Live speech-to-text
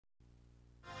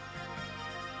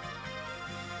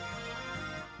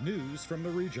News from the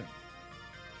region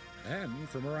and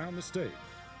from around the state.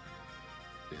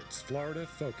 It's Florida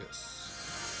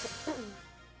Focus.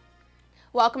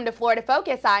 Welcome to Florida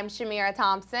Focus. I'm Shamira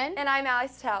Thompson. And I'm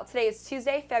Alice Tell. Today is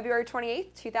Tuesday, February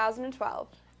 28th, 2012.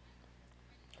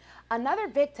 Another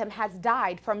victim has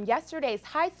died from yesterday's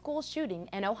high school shooting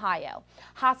in Ohio.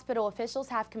 Hospital officials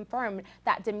have confirmed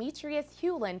that Demetrius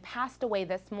Hewlin passed away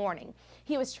this morning.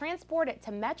 He was transported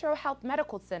to Metro Health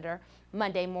Medical Center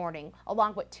Monday morning,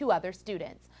 along with 2 other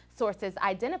students. Sources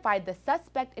identified the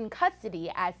suspect in custody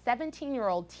as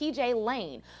 17-year-old TJ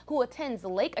Lane, who attends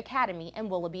Lake Academy in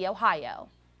Willoughby, Ohio.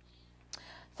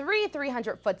 3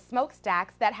 300-foot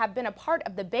smokestacks that have been a part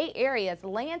of the Bay Area's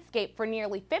landscape for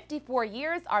nearly 54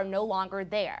 years are no longer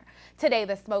there. Today,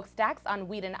 the smokestacks on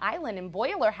Wheedon Island and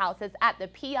boiler houses at the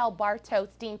P.L. Bartow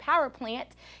Steam Power Plant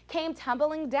came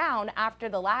tumbling down after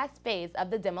the last phase of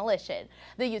the demolition.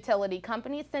 The utility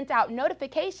company sent out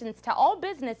notifications to all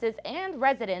businesses and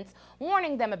residents,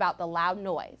 warning them about the loud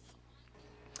noise.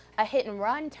 A hit and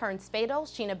run turns fatal.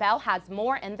 Sheena Bell has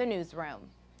more in the newsroom.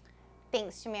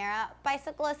 Thanks, Shamira.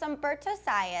 Bicyclist Umberto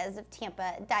Saez of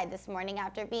Tampa died this morning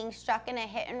after being struck in a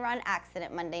hit-and-run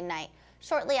accident Monday night.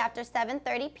 Shortly after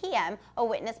 7:30 p.m., a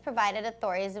witness provided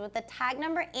authorities with the tag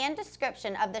number and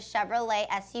description of the Chevrolet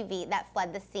SUV that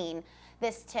fled the scene.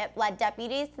 This tip led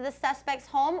deputies to the suspect's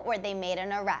home where they made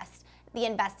an arrest. The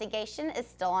investigation is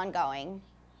still ongoing.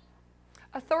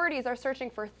 Authorities are searching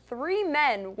for 3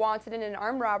 men wanted in an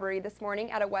armed robbery this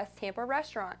morning at a West Tampa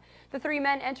restaurant. The 3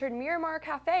 men entered Miramar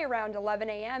Cafe around 11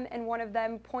 a.m. and one of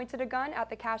them pointed a gun at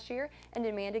the cashier and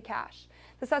demanded cash.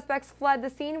 The suspects fled the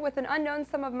scene with an unknown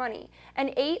sum of money,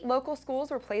 and 8 local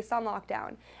schools were placed on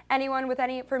lockdown. Anyone with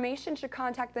any information should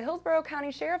contact the Hillsborough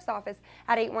County Sheriff's Office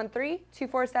at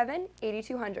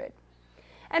 813-247-8200.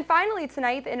 And finally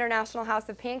tonight, the International House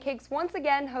of Pancakes once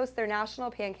again hosts their National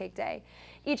Pancake Day.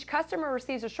 Each customer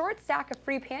receives a short stack of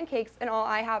free pancakes, and all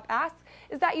IHOP asks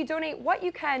is that you donate what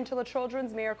you can to the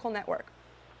Children's Miracle Network.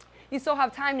 You still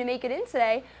have time to make it in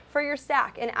today for your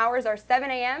stack, and hours are 7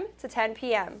 a.m. to 10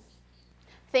 p.m.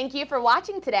 Thank you for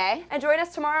watching today. And join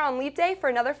us tomorrow on Leap Day for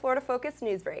another Florida Focus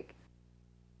news break.